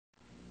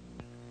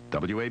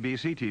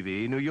WABC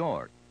TV, New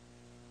York.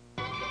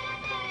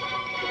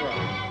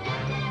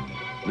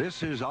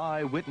 This is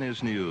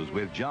Eyewitness News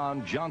with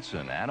John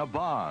Johnson, Anna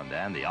Bond,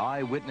 and the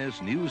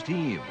Eyewitness News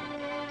team.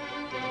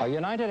 A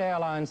United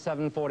Airlines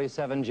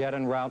 747 jet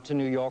en route to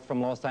New York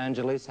from Los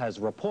Angeles has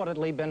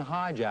reportedly been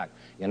hijacked.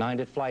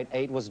 United Flight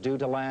 8 was due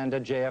to land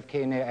at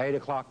JFK near 8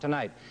 o'clock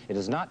tonight. It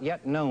is not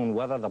yet known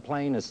whether the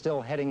plane is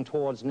still heading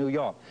towards New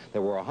York.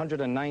 There were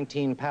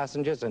 119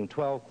 passengers and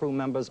 12 crew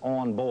members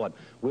on board.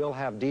 We'll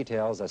have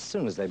details as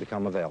soon as they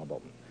become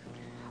available.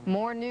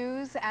 More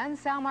news and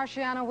Sal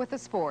Marciano with the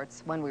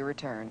sports when we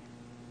return.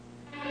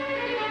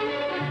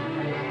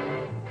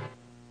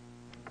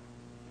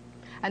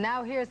 And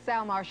now here's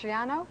Sal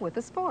Marciano with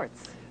the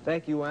sports.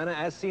 Thank you, Anna.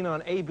 As seen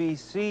on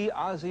ABC,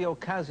 Ozzie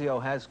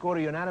Ocasio has scored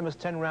a unanimous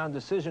 10-round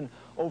decision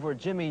over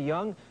Jimmy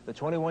Young. The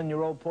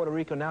 21-year-old Puerto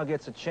Rico now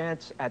gets a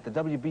chance at the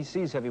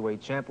WBC's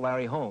heavyweight champ,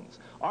 Larry Holmes.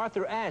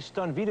 Arthur Ashe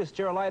stunned Vitas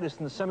Gerulaitis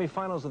in the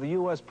semifinals of the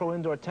U.S. Pro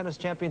Indoor Tennis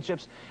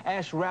Championships.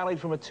 Ashe rallied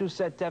from a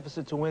two-set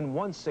deficit to win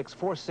 1-6,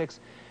 4-6,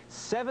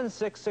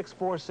 7-6,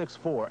 6-4,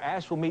 6-4.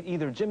 Ashe will meet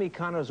either Jimmy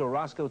Connors or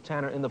Roscoe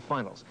Tanner in the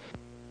finals.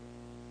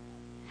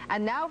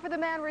 And now for the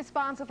man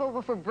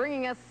responsible for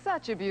bringing us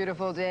such a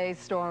beautiful day,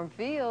 Storm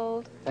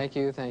Field. Thank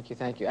you, thank you,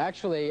 thank you.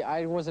 Actually,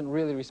 I wasn't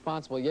really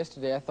responsible.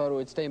 Yesterday, I thought it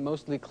would stay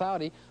mostly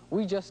cloudy.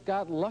 We just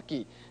got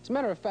lucky. As a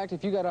matter of fact,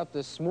 if you got up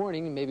this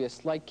morning, maybe a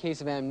slight case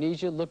of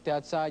amnesia, looked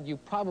outside, you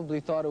probably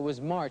thought it was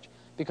March,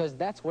 because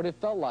that's what it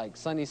felt like.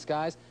 Sunny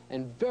skies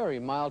and very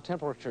mild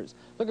temperatures.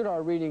 Look at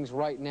our readings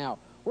right now.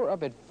 We're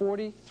up at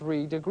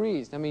 43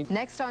 degrees. I mean,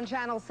 next on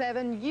Channel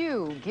 7,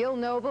 Gil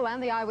Noble,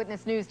 and the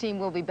Eyewitness News team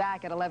will be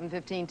back at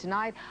 11:15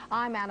 tonight.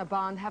 I'm Anna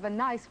Bond. Have a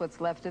nice what's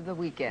left of the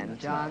weekend.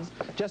 That's John?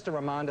 Nice. Just a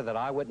reminder that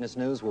Eyewitness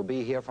News will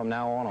be here from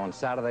now on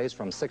Saturdays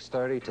from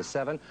 6:30 to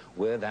 7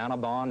 with Anna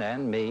Bond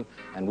and me,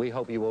 and we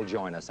hope you will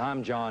join us.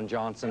 I'm John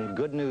Johnson.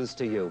 Good news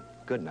to you.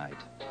 Good night.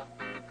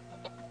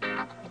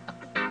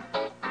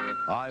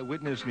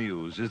 Eyewitness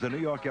News is the New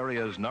York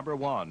area's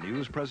 #1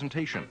 news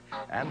presentation,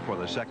 and for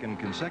the second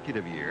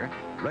consecutive year,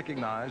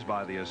 recognized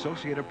by the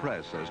Associated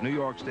Press as New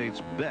York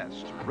State's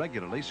best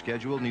regularly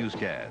scheduled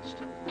newscast.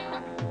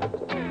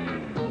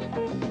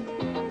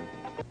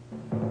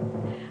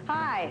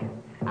 Hi,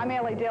 I'm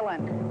Ellie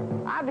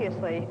Dillon.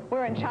 Obviously,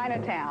 we're in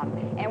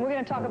Chinatown, and we're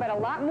going to talk about a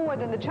lot more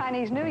than the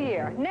Chinese New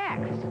Year.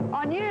 Next,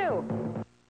 on You.